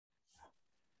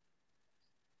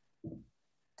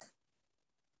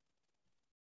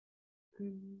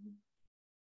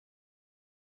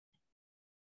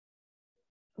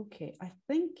Okay, I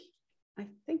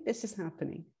think this is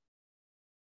happening.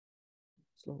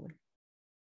 Slowly.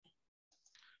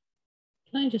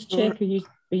 Can I just check?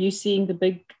 Are you seeing the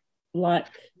big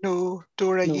black? No,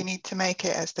 Dora, No. you need to make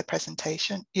it as the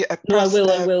presentation. No, I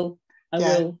will. I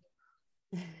will.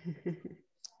 Do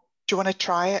you want to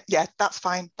try it? Yeah, that's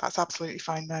fine. That's absolutely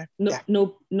fine now. No, yeah.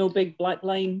 no big black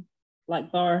line,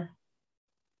 black bar.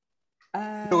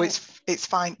 No, it's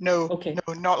fine. No, okay.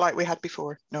 No, not like we had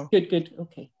before. No. Good.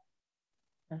 Okay.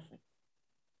 Perfect.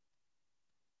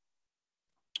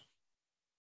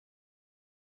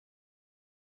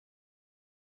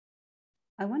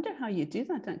 I wonder how you do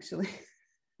that, actually.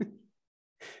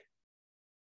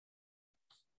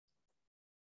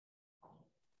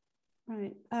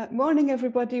 Right. Morning,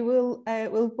 everybody. We'll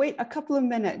wait a couple of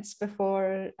minutes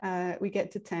before we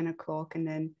get to 10 o'clock, and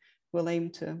then we'll aim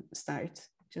to start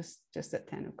just at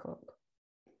 10 o'clock.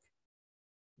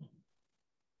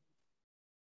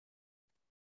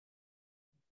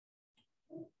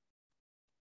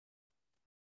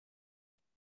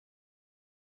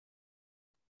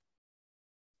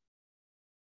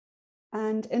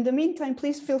 And in the meantime,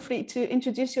 please feel free to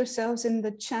introduce yourselves in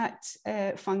the chat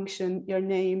function, your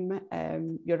name,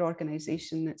 your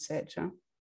organization, etc.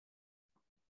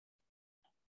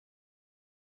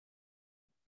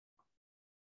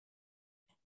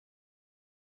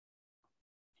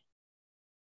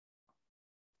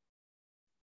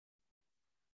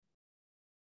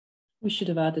 We should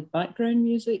have added background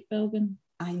music, Belgin.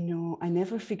 I know, I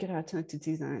never figure out how to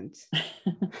do that.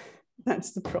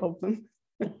 That's the problem.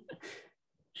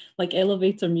 Like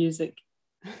elevator music.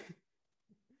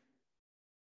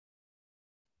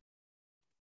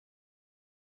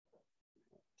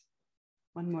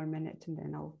 One more minute and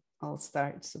then I'll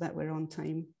start so that we're on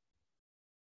time.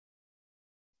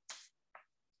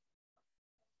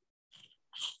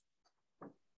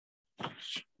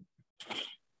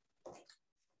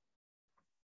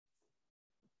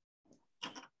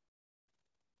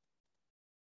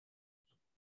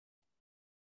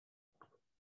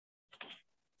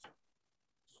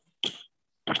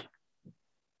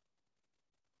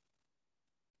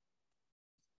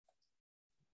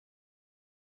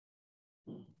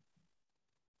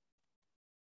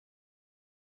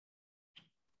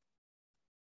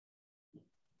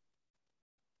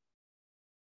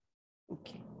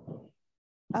 Okay.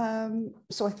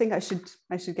 So I think I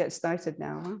should get started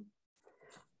now. Huh?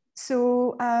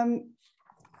 So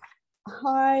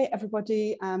hi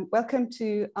everybody, welcome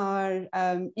to our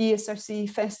ESRC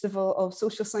Festival of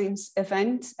Social Science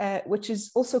event, which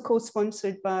is also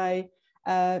co-sponsored by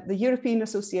the European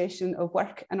Association of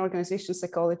Work and Organizational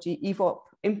Psychology EVOP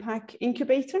Impact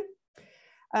Incubator.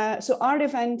 So our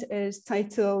event is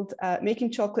titled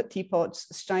Making Chocolate Teapots,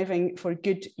 Striving for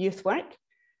Good Youth Work.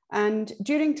 And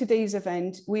during today's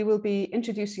event, we will be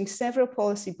introducing several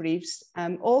policy briefs,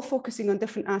 all focusing on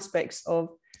different aspects of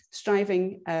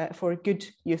striving for good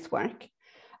youth work.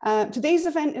 Today's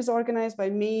event is organised by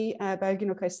me,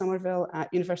 Belgin Okay-Somerville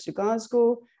at University of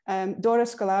Glasgow, Dora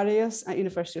Scholarios at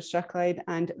University of Strathclyde,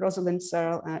 and Rosalind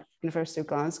Searle at University of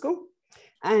Glasgow.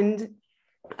 And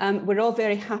we're all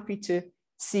very happy to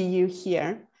see you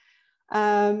here.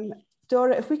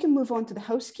 Dora, if we can move on to the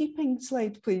housekeeping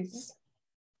slide, please.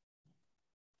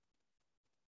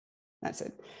 That's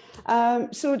it.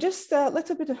 So just a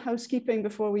little bit of housekeeping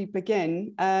before we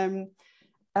begin.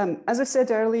 As I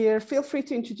said earlier, feel free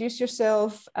to introduce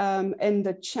yourself in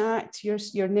the chat,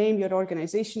 your name, your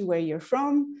organization, where you're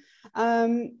from.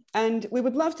 And we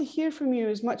would love to hear from you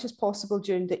as much as possible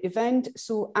during the event.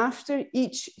 So after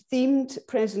each themed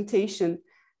presentation,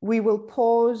 we will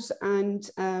pause and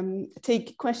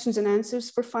take questions and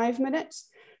answers for 5 minutes.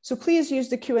 So please use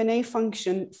the Q&A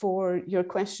function for your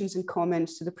questions and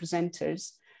comments to the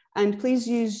presenters. And please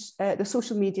use the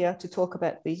social media to talk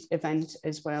about the event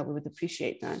as well. We would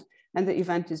appreciate that. And the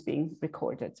event is being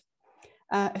recorded.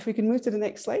 If we can move to the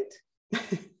next slide.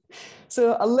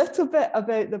 So a little bit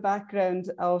about the background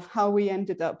of how we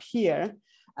ended up here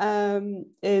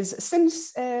is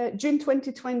since June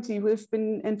 2020, we've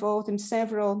been involved in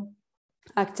several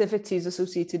activities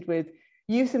associated with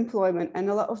youth employment, and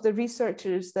a lot of the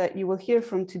researchers that you will hear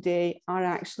from today are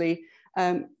actually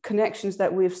connections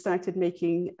that we've started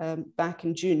making back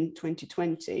in June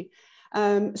 2020.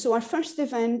 So our first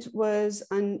event was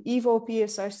an EVOP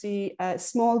ESRC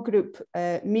small group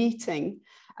meeting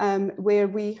where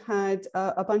we had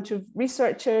a bunch of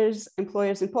researchers,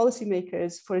 employers and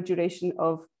policymakers for a duration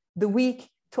of the week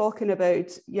talking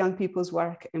about young people's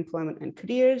work, employment and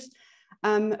careers.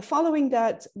 Following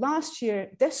that, last year,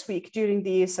 this week during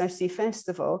the ESRC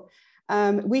Festival,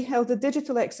 we held a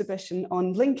digital exhibition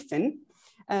on LinkedIn,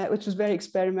 which was very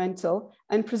experimental,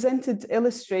 and presented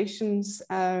illustrations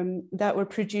that were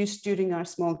produced during our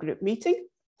small group meeting.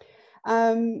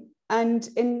 And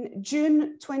in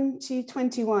June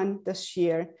 2021, this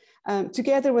year,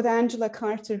 together with Angela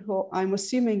Carter, who I'm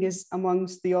assuming is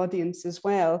amongst the audience as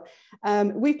well,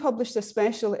 we published a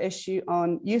special issue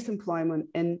on youth employment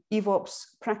in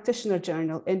EVOP's Practitioner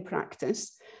Journal in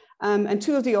Practice. And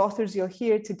two of the authors you'll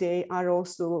hear today are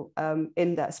also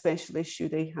in that special issue.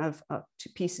 They have 2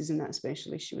 pieces in that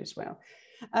special issue as well.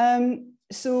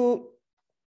 So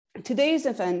today's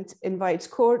event invites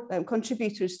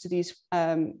contributors to these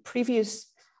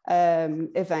previous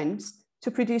events to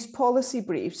produce policy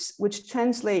briefs, which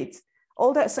translate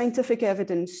all that scientific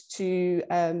evidence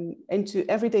into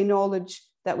everyday knowledge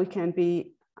that we can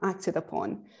be acted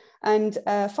upon. And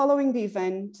following the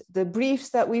event, the briefs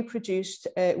that we produced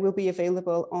will be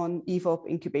available on EVOP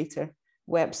Incubator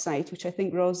website, which I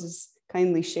think Ros has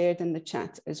kindly shared in the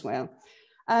chat as well.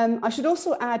 I should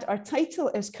also add our title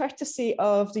is courtesy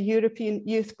of the European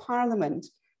Youth Parliament,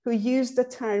 who used the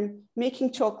term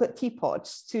making chocolate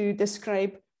teapots to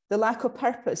describe the lack of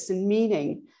purpose and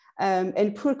meaning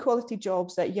in poor quality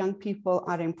jobs that young people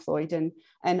are employed in.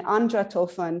 And Andra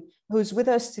Tofan, who's with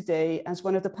us today as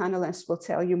one of the panelists, will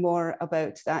tell you more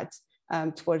about that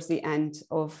towards the end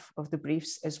of the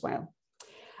briefs as well.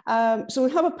 So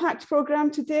we have a packed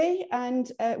program today,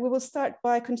 and we will start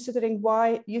by considering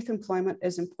why youth employment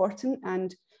is important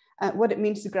and what it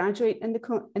means to graduate in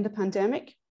the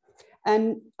pandemic.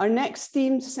 And our next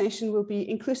themed session will be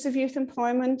inclusive youth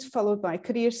employment, followed by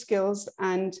career skills,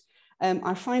 and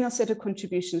our final set of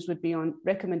contributions would be on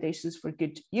recommendations for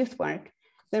good youth work.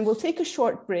 Then we'll take a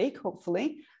short break,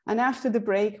 hopefully. And after the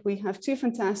break, we have 2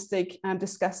 fantastic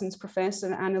discussants,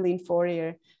 Professor Annalene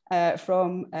Fourier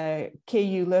from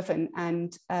KU Leuven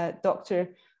and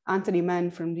Dr. Anthony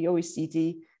Mann from the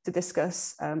OECD to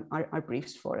discuss our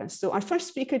briefs for us. So our first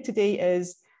speaker today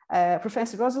is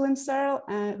Professor Rosalind Searle,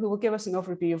 who will give us an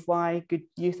overview of why good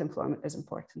youth employment is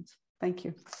important. Thank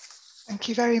you. Thank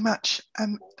you very much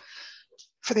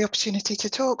for the opportunity to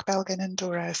talk, Belgin and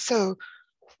Dora. So,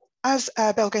 as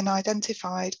Belgin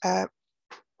identified,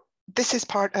 this is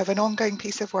part of an ongoing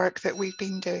piece of work that we've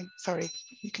been doing. Sorry,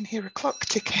 you can hear a clock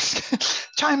ticking,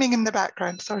 chiming in the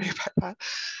background. Sorry about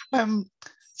that.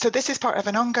 So this is part of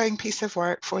an ongoing piece of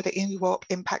work for the EVOP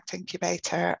Impact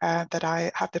Incubator that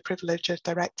I have the privilege of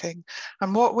directing.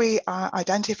 And what we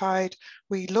identified,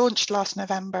 we launched last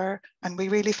November, and we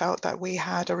really felt that we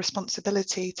had a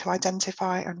responsibility to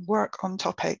identify and work on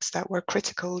topics that were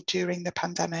critical during the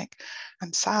pandemic.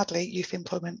 And sadly, youth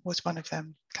employment was one of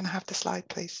them. Can I have the slide,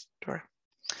 please, Dora?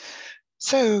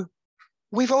 So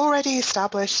we've already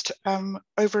established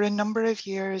over a number of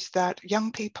years that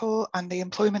young people and the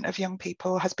employment of young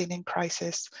people has been in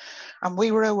crisis. And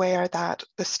we were aware that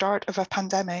the start of a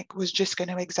pandemic was just going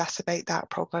to exacerbate that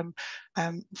problem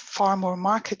far more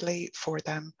markedly for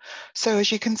them. So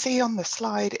as you can see on the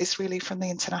slide, it's really from the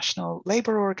International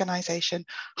Labour Organization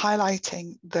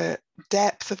highlighting the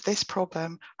depth of this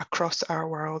problem across our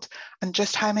world and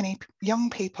just how many young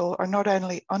people are not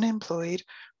only unemployed,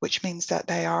 which means that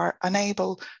they are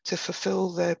unable to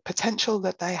fulfill the potential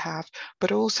that they have,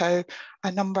 but also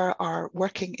a number are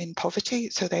working in poverty.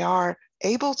 So they are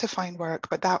able to find work,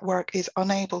 but that work is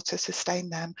unable to sustain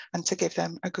them and to give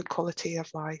them a good quality of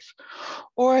life.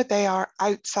 Or they are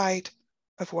outside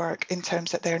of work in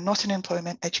terms that they're not in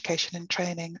employment, education and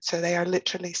training. So they are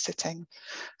literally sitting.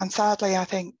 And sadly, I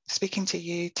think speaking to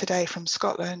you today from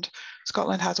Scotland,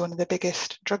 Scotland has one of the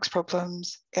biggest drugs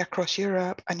problems across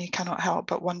Europe, and you cannot help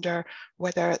but wonder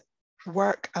whether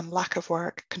work and lack of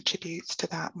work contributes to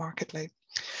that markedly.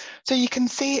 So you can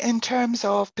see in terms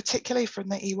of, particularly from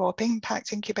the EVOP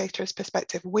Impact Incubator's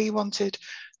perspective, we wanted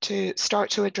to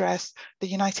start to address the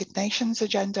United Nations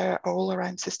agenda all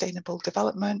around sustainable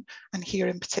development. And here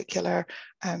in particular,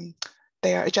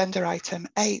 their agenda item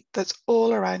 8, that's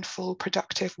all around full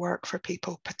productive work for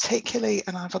people, particularly,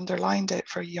 and I've underlined it,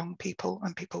 for young people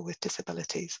and people with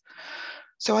disabilities.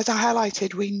 So as I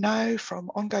highlighted, we know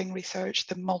from ongoing research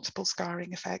the multiple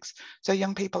scarring effects. So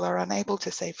young people are unable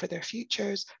to save for their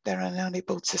futures, they're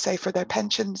unable to save for their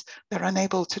pensions, they're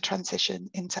unable to transition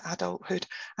into adulthood,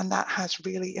 and that has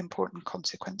really important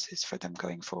consequences for them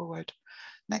going forward.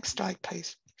 Next slide,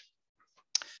 please.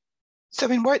 So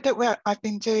in work that I've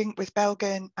been doing with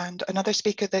Belgin and another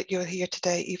speaker that you'll hear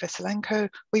today, Eva Selenko,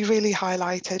 we really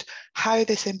highlighted how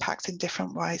this impacts in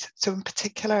different ways. So in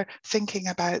particular, thinking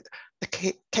about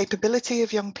the capability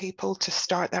of young people to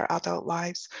start their adult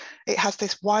lives. It has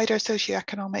this wider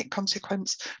socioeconomic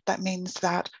consequence that means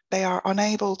that they are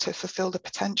unable to fulfill the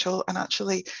potential. And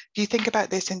actually, if you think about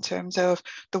this in terms of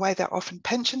the way that often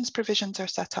pensions provisions are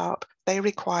set up, they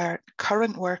require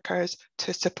current workers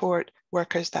to support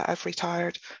workers that have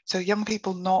retired. So young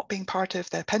people not being part of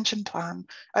their pension plan,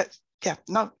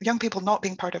 young people not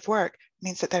being part of work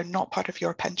means that they're not part of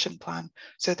your pension plan.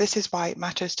 So this is why it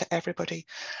matters to everybody.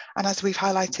 And as we've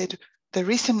highlighted, the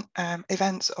recent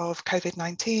events of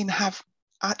COVID-19 have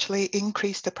actually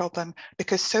increased the problem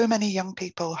because so many young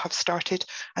people have started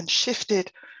and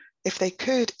shifted, if they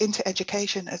could, into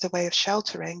education as a way of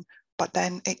sheltering. But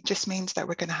then it just means that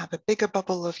we're going to have a bigger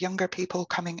bubble of younger people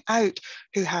coming out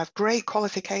who have great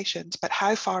qualifications, but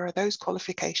how far are those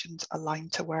qualifications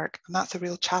aligned to work? And that's a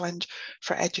real challenge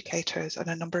for educators, and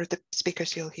a number of the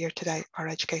speakers you'll hear today are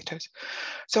educators.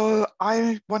 So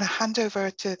I want to hand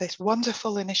over to this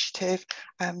wonderful initiative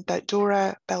that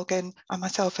Dora, Belgin and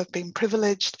myself have been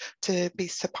privileged to be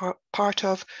part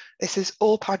of. This is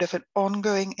all part of an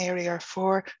ongoing area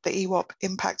for the EWOP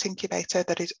Impact Incubator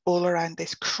that is all around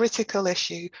this critical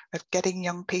issue of getting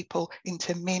young people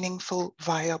into meaningful,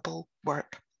 viable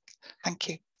work. Thank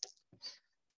you.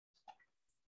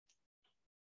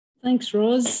 Thanks,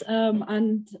 Ros.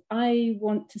 And I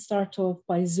want to start off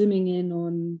by zooming in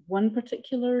on one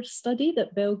particular study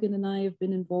that Belgin and I have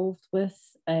been involved with,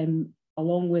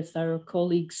 along with our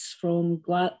colleagues from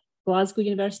Glasgow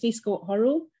University, Scott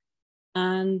Hurrell,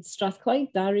 and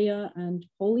Strathclyde, Daria and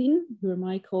Pauline, who are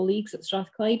my colleagues at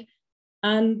Strathclyde.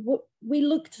 And we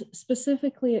looked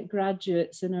specifically at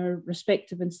graduates in our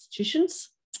respective institutions.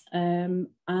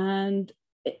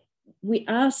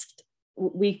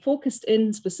 We focused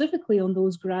in specifically on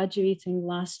those graduating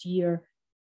last year,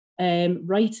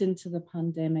 right into the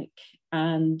pandemic,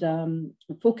 and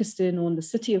focused in on the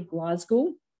city of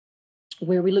Glasgow,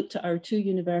 where we looked at our 2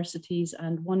 universities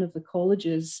and one of the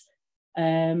colleges,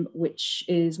 which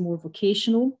is more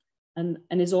vocational and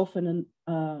is often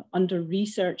an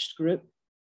under-researched group.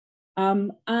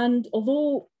 And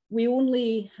although we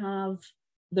only have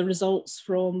the results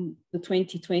from the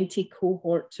 2020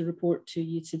 cohort to report to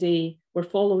you today, we're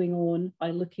following on by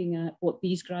looking at what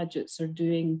these graduates are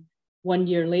doing 1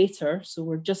 year later. So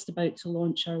we're just about to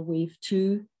launch our Wave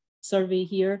 2 survey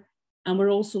here. And we're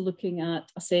also looking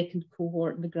at a second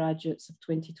cohort in the graduates of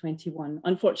 2021.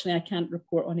 Unfortunately, I can't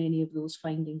report on any of those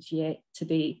findings yet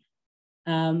today,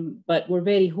 but we're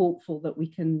very hopeful that we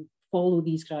can follow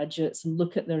these graduates and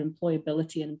look at their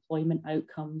employability and employment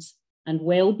outcomes and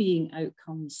well-being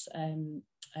outcomes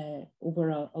over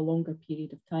a longer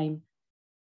period of time.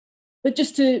 But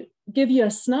just to give you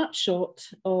a snapshot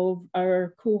of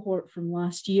our cohort from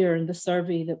last year and the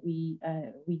survey that we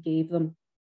gave them,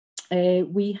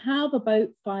 we have about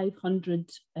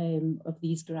 500 of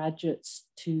these graduates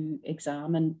to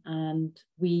examine, and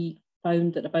we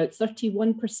found that about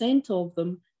 31% of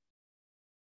them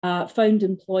found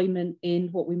employment in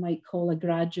what we might call a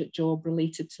graduate job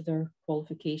related to their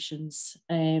qualifications.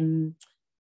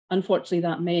 Unfortunately,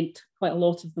 that meant quite a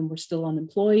lot of them were still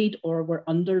unemployed or were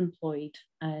underemployed,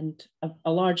 and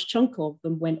a large chunk of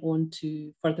them went on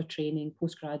to further training,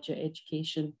 postgraduate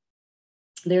education.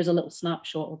 There's a little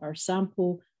snapshot of our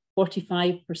sample.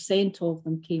 45% of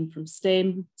them came from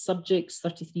STEM subjects,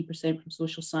 33% from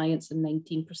social science, and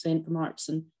 19% from arts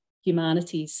and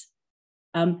humanities.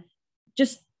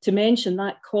 Just to mention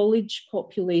that college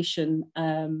population,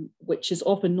 which is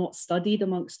often not studied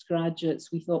amongst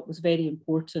graduates, we thought was very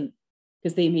important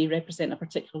because they may represent a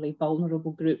particularly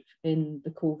vulnerable group in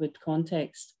the COVID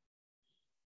context.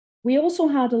 We also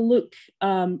had a look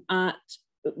at,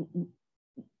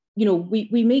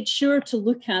 we made sure to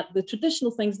look at the traditional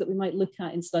things that we might look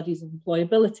at in studies of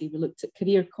employability. We looked at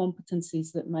career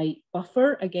competencies that might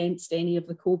buffer against any of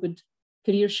the COVID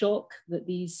career shock that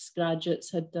these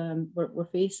graduates were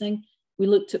facing. We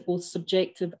looked at both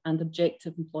subjective and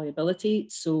objective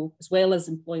employability. So as well as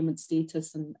employment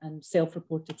status and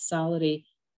self-reported salary,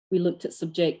 we looked at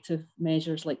subjective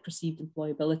measures like perceived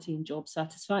employability and job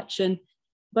satisfaction.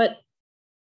 But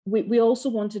we also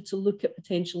wanted to look at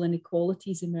potential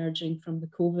inequalities emerging from the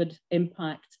COVID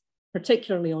impact,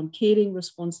 particularly on caring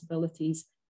responsibilities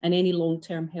and any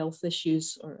long-term health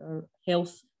issues or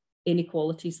health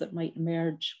inequalities that might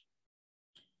emerge.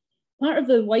 Part of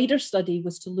the wider study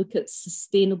was to look at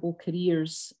sustainable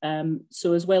careers.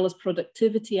 So as well as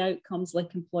productivity outcomes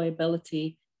like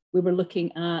employability, we were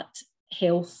looking at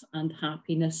health and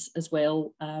happiness as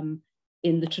well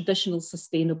in the traditional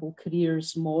sustainable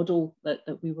careers model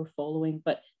that we were following.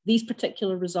 But these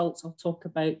particular results I'll talk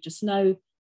about just now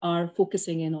are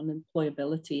focusing in on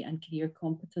employability and career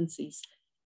competencies.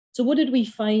 So what did we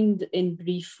find in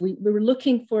brief? We were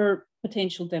looking for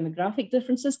potential demographic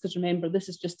differences, because remember, this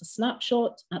is just a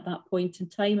snapshot at that point in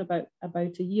time,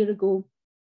 about a year ago.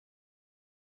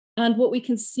 And what we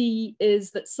can see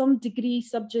is that some degree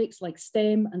subjects like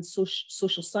STEM and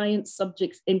social science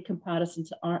subjects in comparison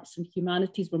to arts and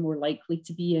humanities were more likely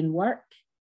to be in work.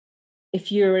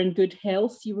 If you're in good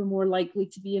health, you were more likely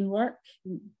to be in work,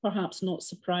 perhaps not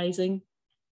surprising.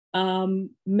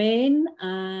 Men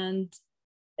and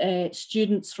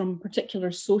students from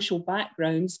particular social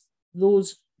backgrounds,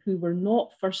 those who were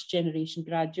not first generation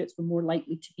graduates, were more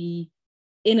likely to be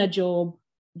in a job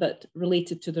that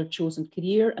related to their chosen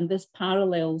career. And this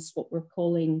parallels what we're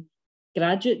calling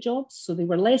graduate jobs. So they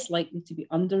were less likely to be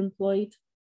underemployed.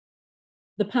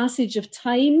 The passage of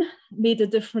time made a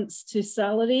difference to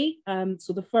salary.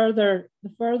 So the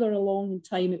further along in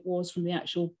time it was from the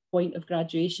actual point of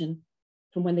graduation,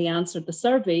 from when they answered the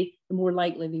survey, the more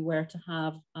likely they were to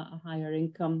have a higher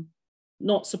income.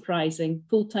 Not surprising,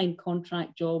 full-time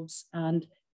contract jobs and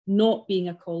not being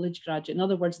a college graduate. In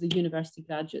other words, the university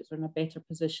graduates are in a better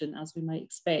position, as we might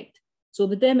expect. So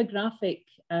the demographic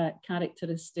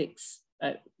characteristics,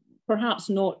 perhaps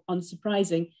not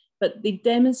unsurprising, but they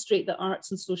demonstrate that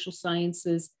arts and social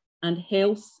sciences and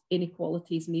health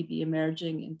inequalities may be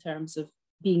emerging in terms of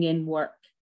being in work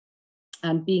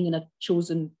and being in a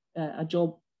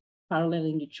job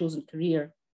paralleling your chosen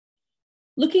career.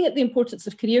 Looking at the importance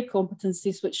of career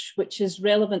competencies, which is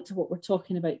relevant to what we're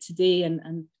talking about today,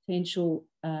 and potentially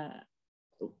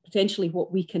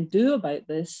what we can do about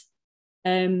this,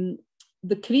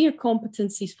 the career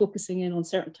competencies focusing in on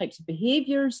certain types of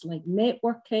behaviours like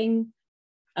networking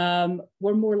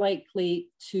were more likely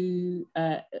to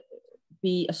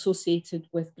be associated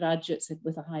with graduates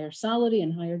with a higher salary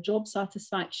and higher job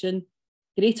satisfaction,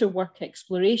 greater work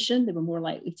exploration. They were more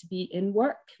likely to be in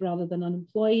work rather than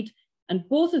unemployed. And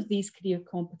both of these career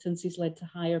competencies led to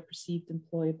higher perceived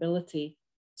employability.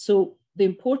 So the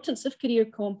importance of career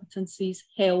competencies,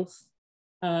 health,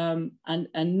 and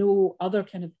no other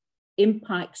kind of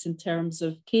impacts in terms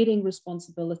of caring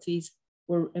responsibilities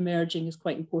were emerging as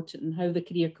quite important, and how the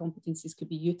career competencies could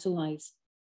be utilised.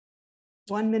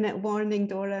 1 minute warning,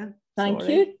 Dora. Thank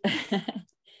you.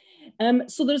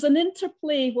 So there's an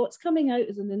interplay. What's coming out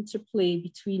is an interplay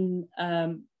between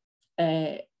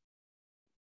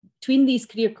these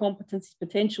career competencies,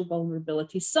 potential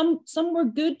vulnerabilities. Some were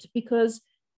good because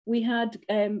we had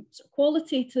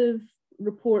qualitative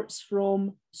reports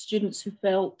from students who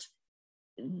felt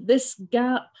this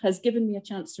gap has given me a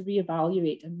chance to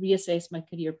reevaluate and reassess my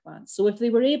career plans. So if they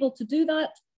were able to do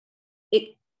that,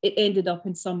 it ended up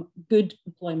in some good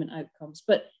employment outcomes.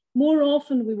 But more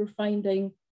often we were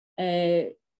finding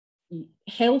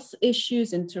health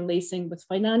issues interlacing with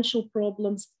financial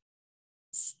problems,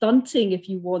 stunting, if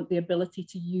you want, the ability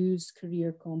to use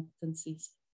career competencies.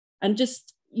 And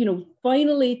just,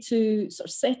 finally, to sort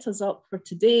of set us up for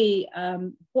today,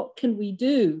 what can we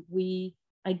do? We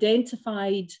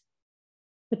identified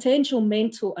potential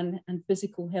mental and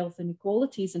physical health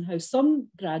inequalities, and how some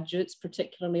graduates,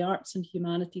 particularly arts and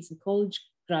humanities and college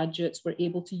graduates, were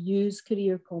able to use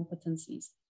career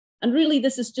competencies. And really,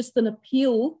 this is just an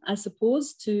appeal, I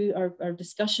suppose, to our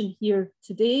discussion here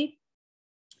today.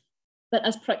 But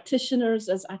as practitioners,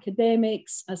 as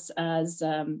academics, as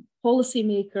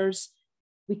policymakers,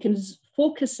 we can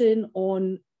focus in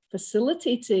on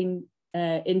facilitating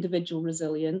individual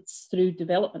resilience through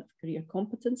development of career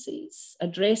competencies,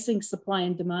 addressing supply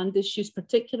and demand issues,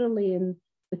 particularly in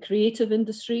the creative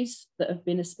industries that have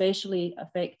been especially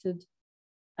affected,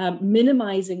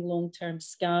 minimizing long-term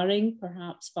scarring,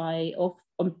 perhaps by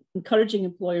encouraging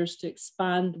employers to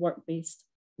expand work-based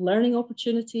learning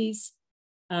opportunities,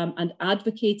 and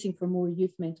advocating for more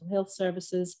youth mental health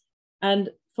services, and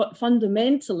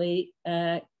fundamentally,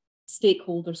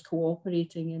 stakeholders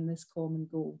cooperating in this common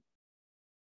goal.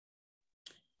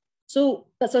 So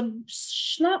that's a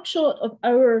snapshot of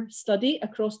our study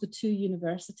across the two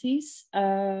universities.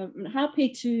 I'm happy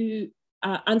to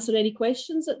answer any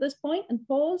questions at this point and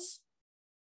pause.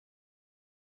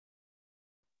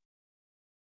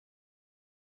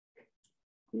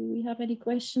 Do we have any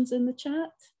questions in the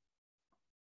chat?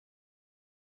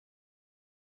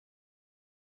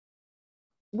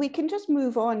 We can just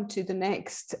move on to the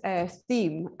next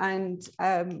theme, and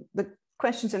the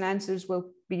questions and answers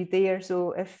will be there.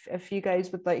 So if you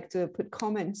guys would like to put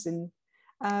comments in,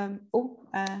 I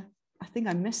think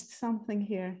I missed something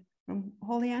here from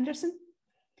Holly Anderson.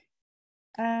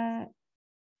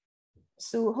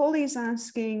 So Holly is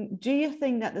asking, do you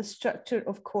think that the structure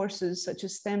of courses such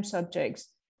as STEM subjects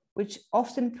which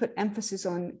often put emphasis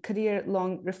on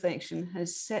career-long reflection,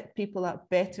 has set people up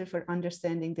better for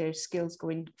understanding their skills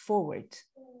going forward?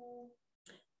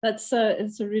 It's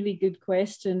a really good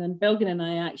question. And Belgin and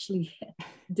I actually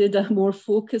did a more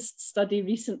focused study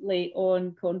recently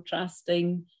on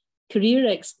contrasting career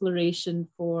exploration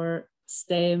for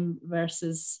STEM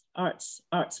versus arts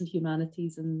and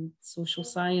humanities and social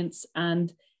science.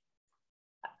 And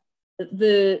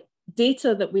the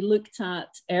data that we looked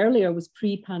at earlier was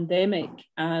pre-pandemic,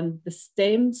 and the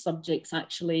STEM subjects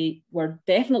actually were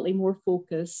definitely more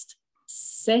focused,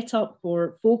 set up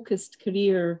for focused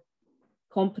career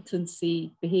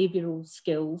competency, behavioural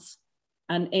skills,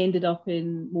 and ended up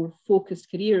in more focused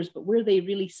careers. But where they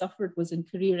really suffered was in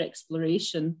career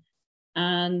exploration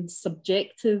and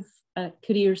subjective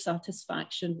career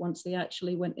satisfaction once they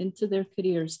actually went into their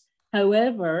careers.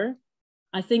 However,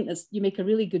 I think that you make a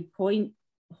really good point,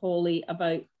 Holly,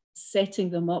 about setting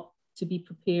them up to be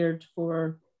prepared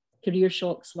for career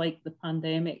shocks like the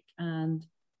pandemic. And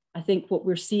I think what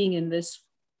we're seeing in this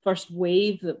first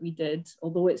wave that we did,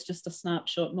 although it's just a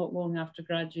snapshot not long after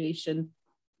graduation,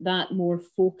 that more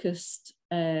focused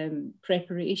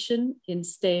preparation in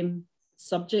STEM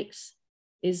subjects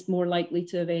is more likely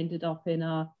to have ended up in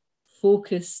a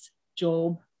focused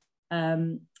job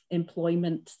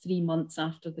employment 3 months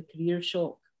after the career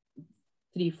shock,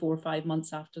 3, 4, 5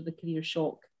 months after the career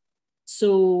shock.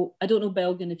 So I don't know,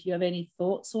 Belgin, if you have any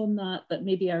thoughts on that, that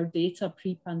maybe our data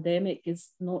pre-pandemic is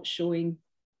not showing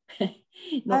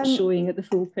showing at the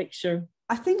full picture.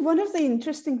 I think one of the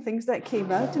interesting things that came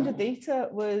out in the data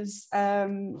was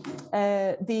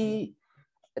the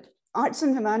arts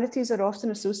and humanities are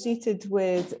often associated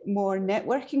with more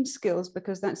networking skills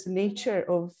because that's the nature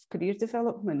of career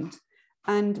development.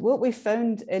 And what we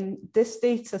found in this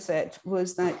data set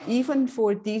was that even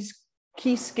for these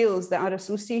key skills that are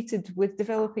associated with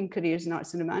developing careers in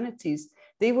arts and humanities,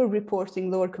 they were reporting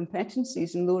lower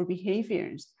competencies and lower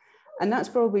behaviours. And that's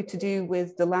probably to do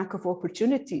with the lack of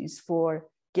opportunities for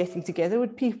getting together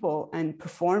with people and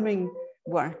performing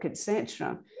work,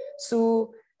 etc.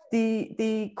 So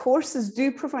the courses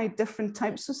do provide different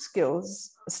types of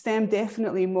skills. STEM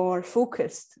definitely more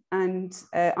focused, and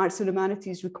arts and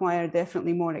humanities require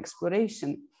definitely more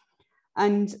exploration.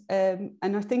 And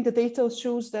I think the data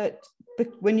shows that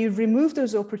when you remove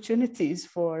those opportunities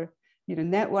for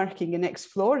networking and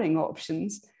exploring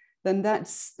options, then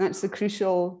that's the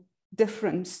crucial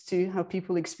difference to how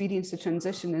people experience the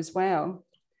transition as well.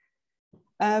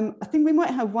 I think we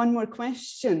might have one more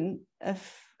question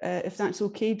if that's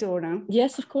okay, Dora.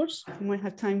 Yes, of course. We might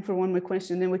have time for one more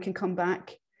question, then we can come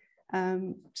back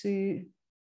to...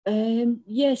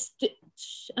 Yes, to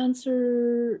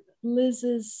answer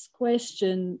Liz's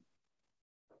question,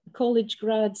 college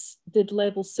grads did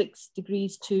level 6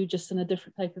 degrees too, just in a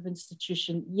different type of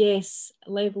institution. Yes,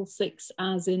 level 6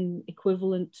 as in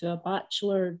equivalent to a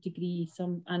bachelor degree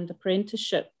and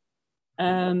apprenticeship.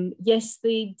 Yes,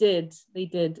 they did.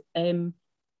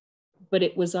 But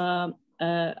it was a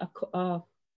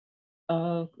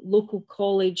local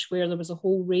college where there was a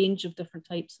whole range of different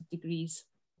types of degrees,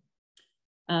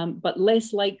 but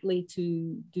less likely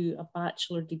to do a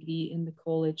bachelor degree in the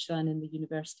college than in the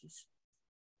universities.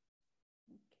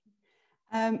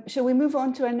 Shall we move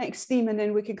on to our next theme, and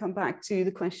then we can come back to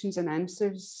the questions and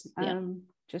answers,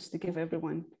 just to give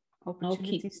everyone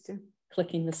opportunities to...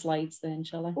 Clicking the slides then,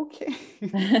 shall I? Okay.